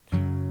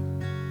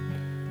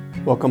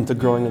Welcome to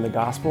Growing in the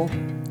Gospel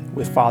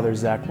with Father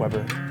Zach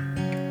Weber.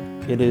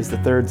 It is the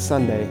third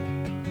Sunday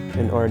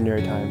in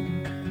Ordinary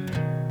Time.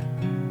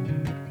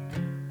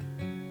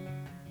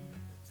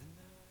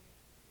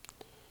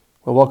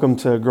 Well, welcome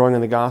to Growing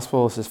in the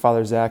Gospel. This is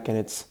Father Zach, and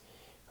it's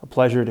a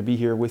pleasure to be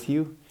here with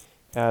you.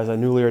 As a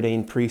newly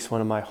ordained priest,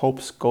 one of my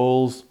hopes,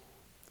 goals,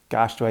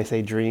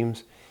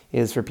 dreams,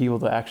 is for people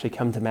to actually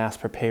come to Mass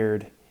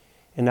prepared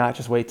and not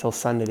just wait till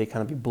Sunday to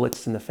kind of be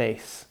blitzed in the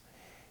face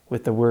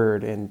with the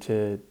Word and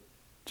to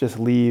just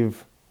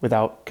leave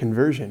without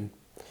conversion.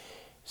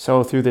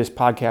 So through this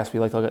podcast,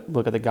 we like to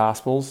look at the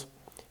Gospels,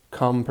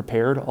 come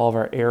prepared. All of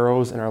our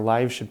arrows in our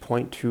lives should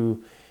point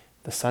to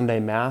the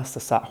Sunday Mass,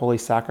 the holy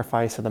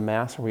sacrifice of the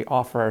Mass, where we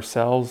offer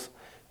ourselves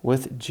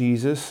with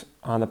Jesus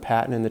on the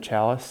paten and the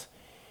chalice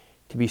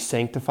to be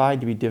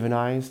sanctified, to be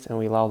divinized, and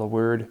we allow the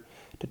Word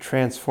to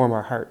transform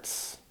our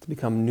hearts, to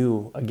become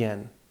new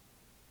again.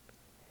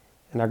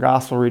 And our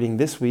Gospel reading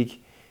this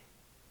week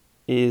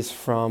is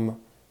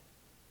from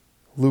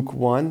Luke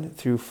 1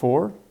 through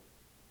 4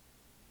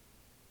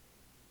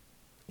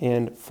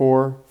 and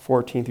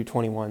 4:14 through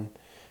 21.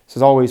 So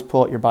as always,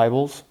 pull out your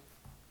Bibles,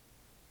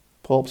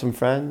 pull up some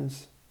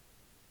friends,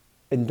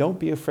 and don't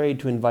be afraid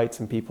to invite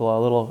some people. A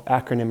little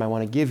acronym I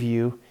want to give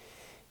you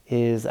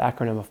is the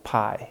acronym of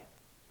PI.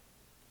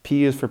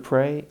 P is for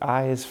pray,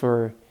 I is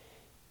for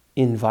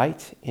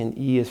invite, and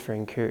E is for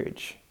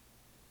encourage.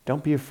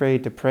 Don't be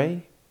afraid to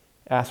pray,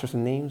 ask for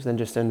some names, then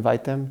just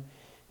invite them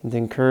and to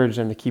encourage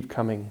them to keep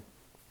coming.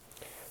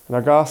 And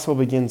our gospel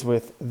begins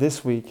with,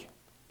 this week,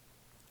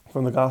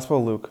 from the Gospel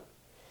of Luke.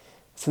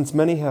 Since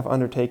many have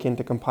undertaken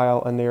to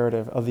compile a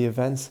narrative of the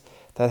events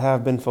that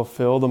have been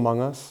fulfilled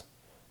among us,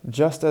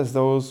 just as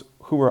those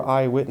who were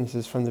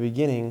eyewitnesses from the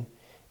beginning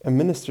and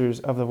ministers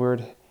of the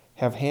word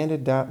have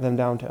handed them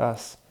down to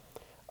us,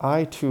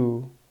 I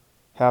too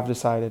have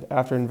decided,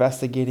 after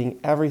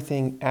investigating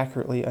everything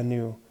accurately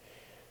anew,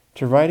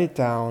 to write it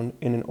down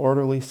in an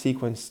orderly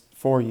sequence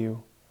for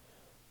you,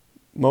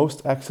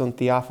 most excellent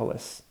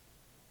Theophilus,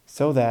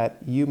 so that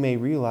you may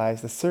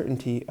realize the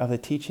certainty of the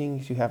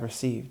teachings you have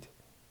received.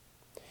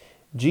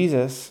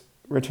 Jesus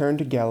returned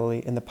to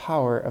Galilee in the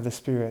power of the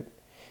Spirit,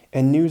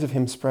 and news of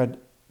him spread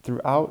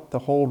throughout the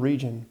whole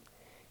region.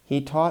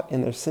 He taught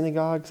in their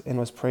synagogues and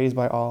was praised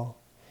by all.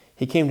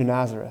 He came to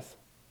Nazareth,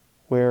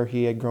 where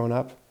he had grown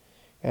up,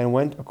 and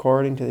went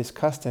according to his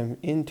custom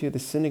into the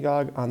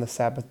synagogue on the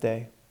Sabbath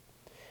day.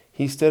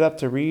 He stood up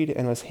to read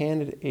and was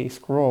handed a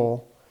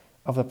scroll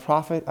of the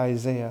prophet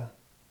Isaiah.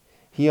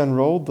 He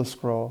unrolled the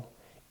scroll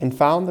and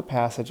found the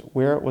passage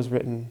where it was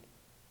written,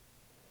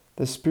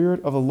 "The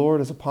Spirit of the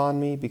Lord is upon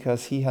me,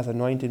 because he has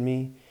anointed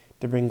me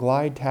to bring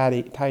glad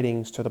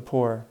tidings to the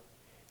poor.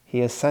 He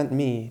has sent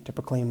me to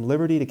proclaim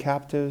liberty to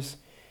captives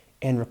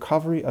and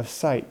recovery of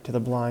sight to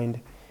the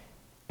blind,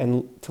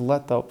 and to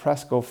let the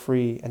oppressed go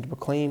free, and to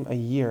proclaim a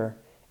year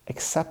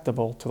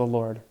acceptable to the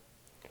Lord."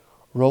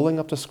 Rolling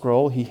up the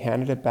scroll, he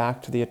handed it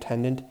back to the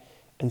attendant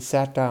and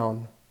sat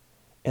down,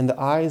 and the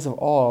eyes of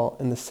all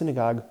in the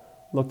synagogue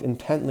looked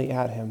intently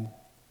at him.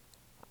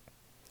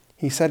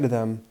 He said to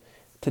them,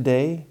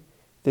 "Today,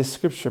 this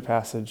scripture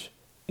passage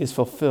is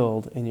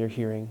fulfilled in your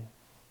hearing."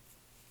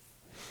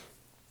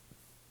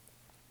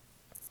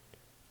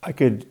 I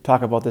could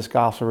talk about this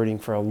gospel reading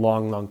for a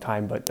long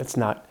time, but that's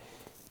not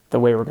the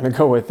way we're going to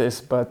go with this.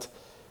 But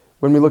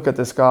when we look at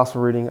this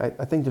gospel reading,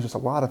 I think there's just a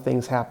lot of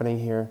things happening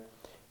here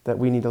that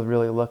we need to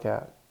really look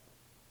at.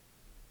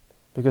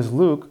 Because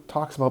Luke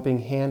talks about being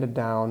handed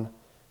down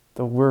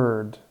the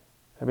word,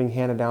 being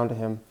handed down to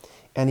him,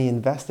 and he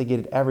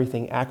investigated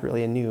everything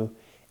accurately and knew.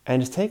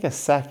 And just take a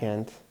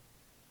second,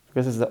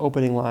 because this is the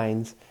opening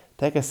lines,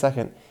 take a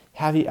second.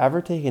 Have you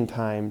ever taken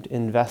time to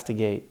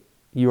investigate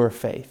your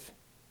faith?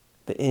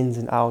 The ins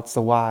and outs,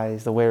 the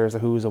whys, the wheres, the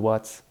whos, the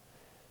whats.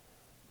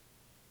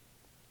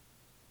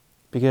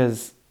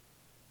 Because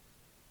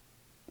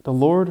the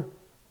Lord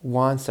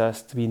wants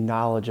us to be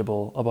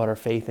knowledgeable about our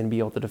faith and be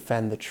able to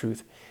defend the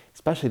truth,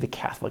 especially the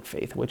Catholic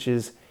faith, which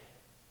is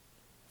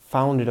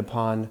founded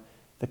upon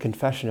the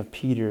confession of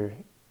Peter,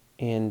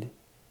 and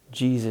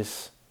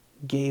Jesus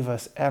gave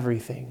us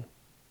everything.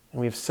 And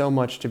we have so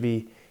much to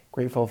be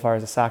grateful for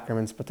as the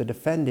sacraments, but to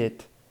defend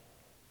it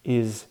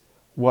is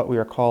what we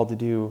are called to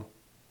do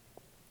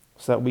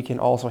so that we can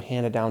also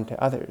hand it down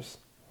to others.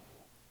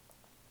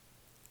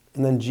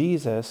 And then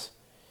Jesus,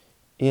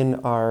 in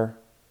our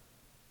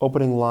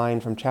opening line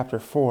from chapter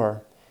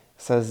 4,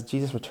 says,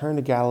 Jesus returned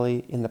to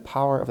Galilee in the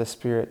power of the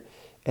Spirit,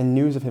 and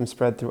news of him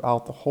spread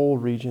throughout the whole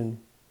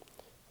region.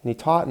 And he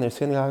taught in their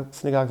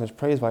synagogues and was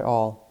praised by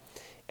all.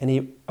 And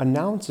he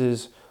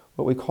announces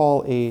what we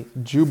call a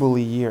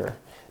Jubilee year.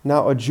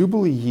 Now, a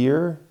Jubilee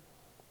year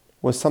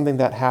was something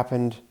that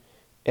happened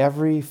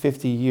every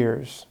 50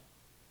 years.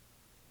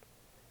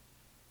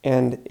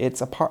 And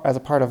it's as a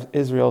part of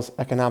Israel's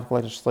economic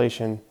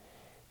legislation.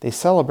 They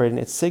celebrated,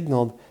 and it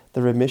signaled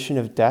the remission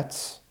of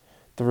debts,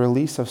 the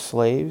release of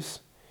slaves,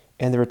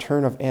 and the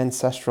return of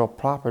ancestral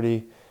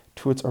property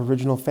to its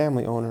original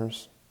family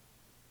owners.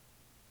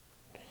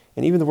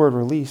 And even the word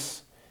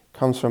release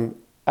comes from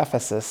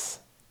Ephesus,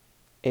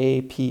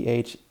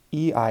 Aphesis,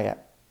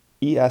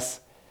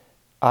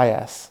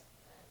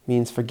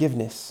 means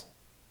forgiveness.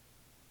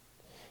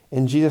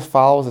 And Jesus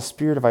follows the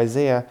spirit of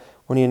Isaiah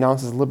when he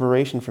announces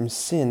liberation from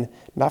sin,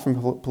 not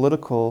from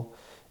political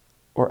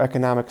or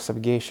economic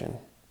subjugation.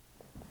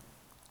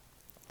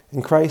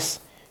 And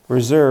Christ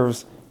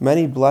reserves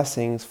many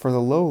blessings for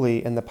the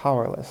lowly and the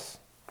powerless.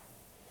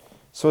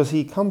 So as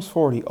he comes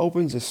forward, he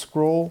opens his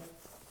scroll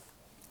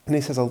and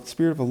he says, "The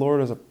Spirit of the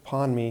Lord is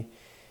upon me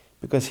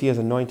because he has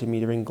anointed me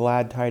to bring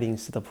glad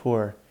tidings to the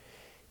poor."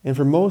 And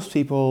for most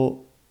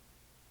people,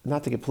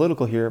 not to get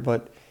political here,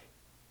 but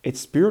it's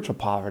spiritual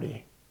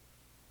poverty.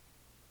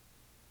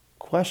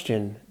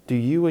 Question, do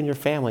you and your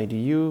family, do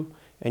you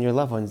and your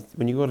loved ones,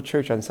 when you go to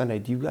church on Sunday,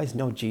 do you guys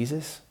know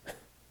Jesus?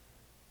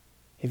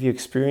 Have you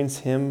experienced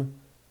him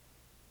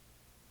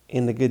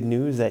in the good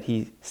news that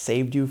he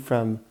saved you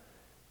from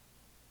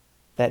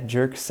that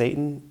jerk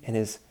Satan and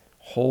his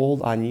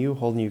hold on you,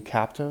 holding you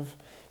captive?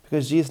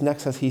 Because Jesus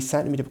next says, he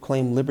sent me to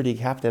proclaim liberty to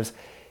captives,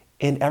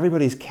 and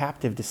everybody's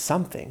captive to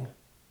something.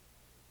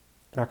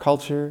 In our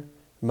culture,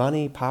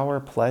 money, power,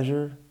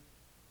 pleasure,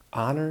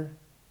 honor,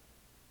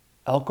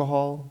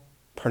 alcohol,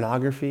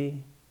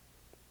 pornography,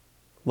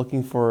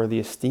 looking for the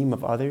esteem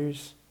of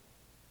others.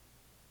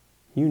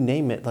 You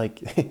name it,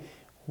 like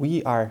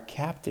we are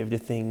captive to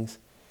things.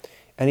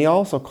 And he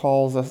also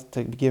calls us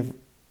to give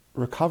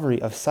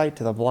recovery of sight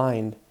to the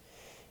blind.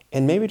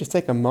 And maybe just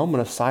take a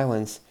moment of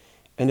silence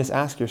and just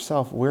ask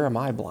yourself, where am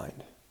I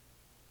blind?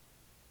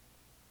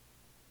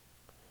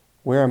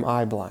 Where am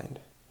I blind?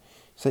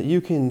 So that you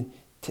can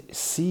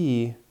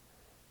see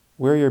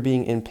where you're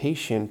being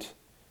impatient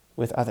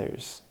with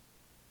others.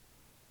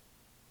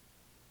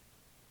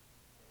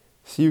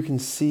 So you can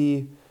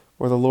see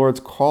where the Lord's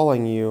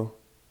calling you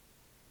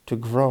to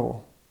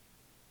grow.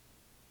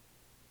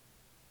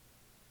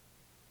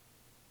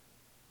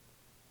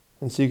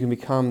 And so you can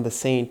become the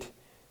saint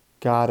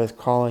God is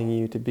calling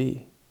you to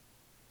be.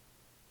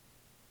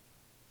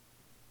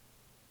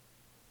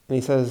 And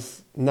he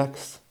says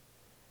next,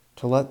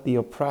 to let the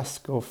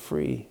oppressed go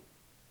free.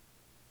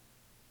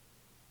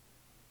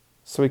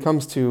 So he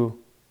comes to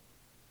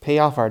pay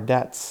off our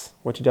debts,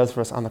 which he does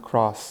for us on the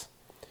cross.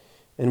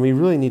 And we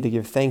really need to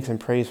give thanks and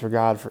praise for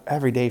God for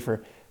every day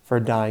for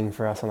dying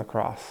for us on the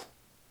cross.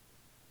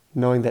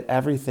 Knowing that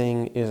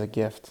everything is a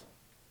gift.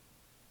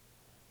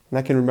 And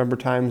I can remember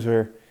times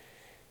where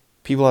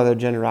people out of their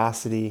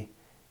generosity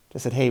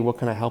just said, "Hey, what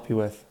can I help you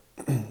with?"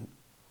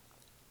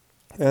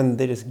 And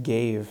they just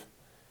gave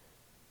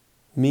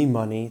me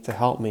money to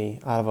help me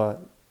out of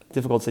a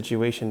difficult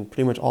situation.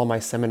 Pretty much all my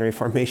seminary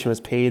formation was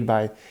paid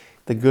by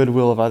the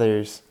goodwill of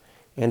others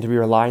and to be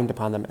reliant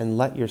upon them, and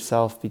let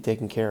yourself be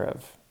taken care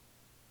of.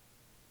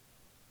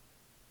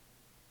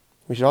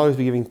 We should always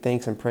be giving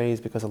thanks and praise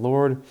because the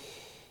Lord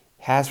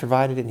has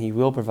provided and he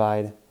will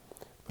provide.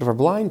 But if we're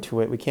blind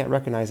to it, we can't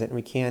recognize it, and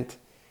we can't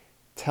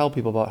tell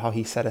people about how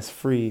he set us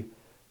free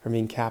from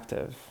being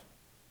captive.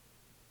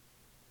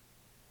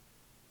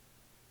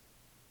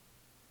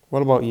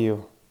 What about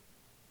you?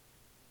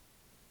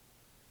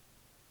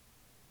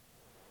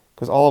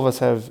 Because all of us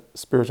have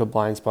spiritual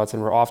blind spots,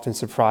 and we're often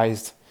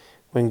surprised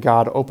when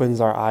God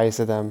opens our eyes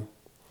to them.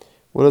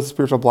 What is a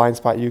spiritual blind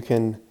spot you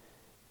can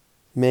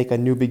make a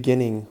new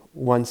beginning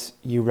once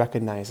you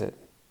recognize it?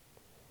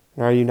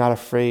 And are you not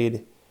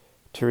afraid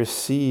to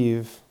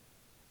receive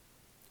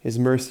his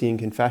mercy and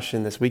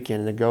confession this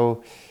weekend, and to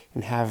go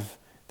and have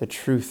the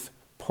truth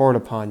poured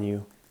upon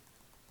you?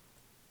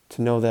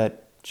 To know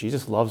that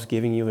Jesus loves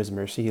giving you his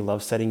mercy. He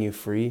loves setting you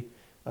free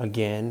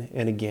again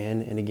and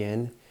again and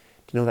again.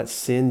 To know that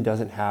sin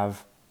doesn't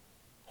have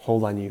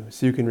hold on you.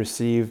 So you can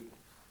receive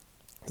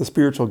the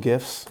spiritual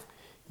gifts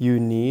you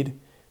need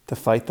to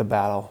fight the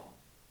battle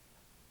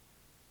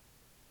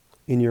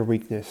in your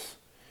weakness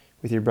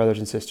with your brothers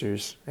and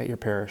sisters at your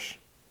parish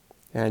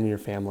and in your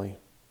family.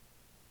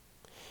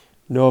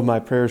 Know of my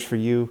prayers for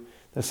you.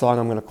 The song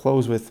I'm going to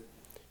close with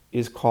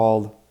is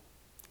called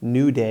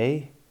New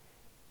Day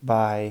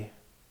by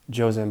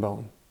Joe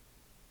Zambone.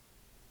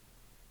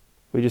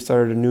 We just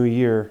started a new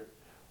year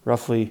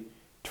roughly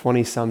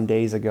 20-some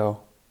days ago.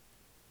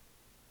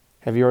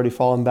 Have you already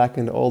fallen back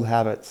into old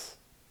habits?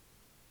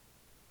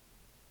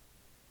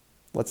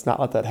 Let's not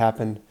let that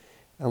happen,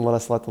 and let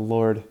us let the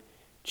Lord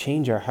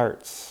change our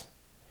hearts,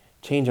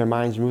 change our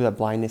minds, remove that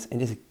blindness, and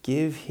just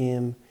give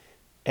him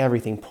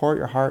everything. Pour out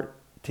your heart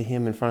to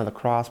him in front of the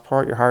cross.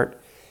 Pour out your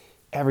heart,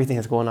 everything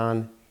that's going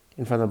on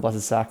in front of the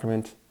Blessed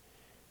Sacrament.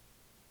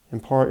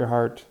 And pour out your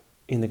heart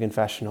in the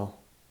confessional.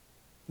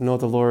 You know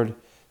what the Lord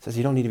says?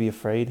 You don't need to be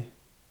afraid.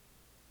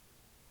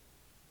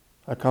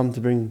 I come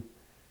to bring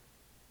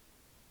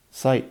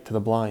sight to the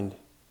blind,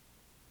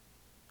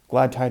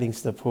 glad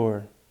tidings to the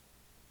poor,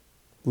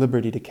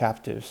 liberty to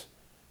captives,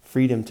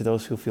 freedom to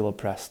those who feel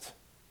oppressed.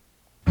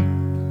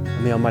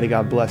 And may Almighty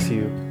God bless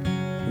you.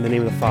 In the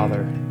name of the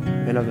Father,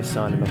 and of the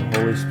Son, and of the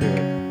Holy Spirit.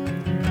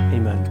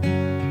 Amen.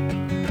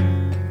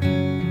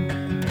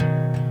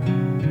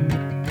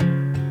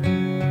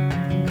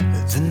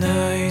 The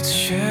night's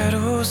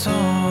shadows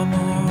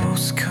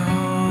almost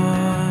gone.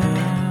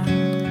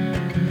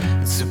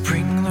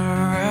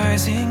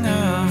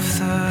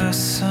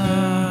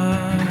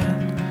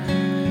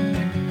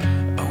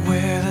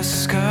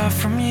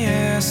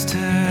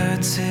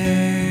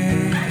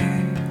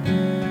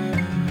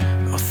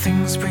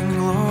 bring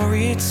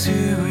glory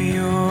to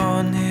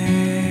your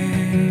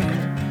name.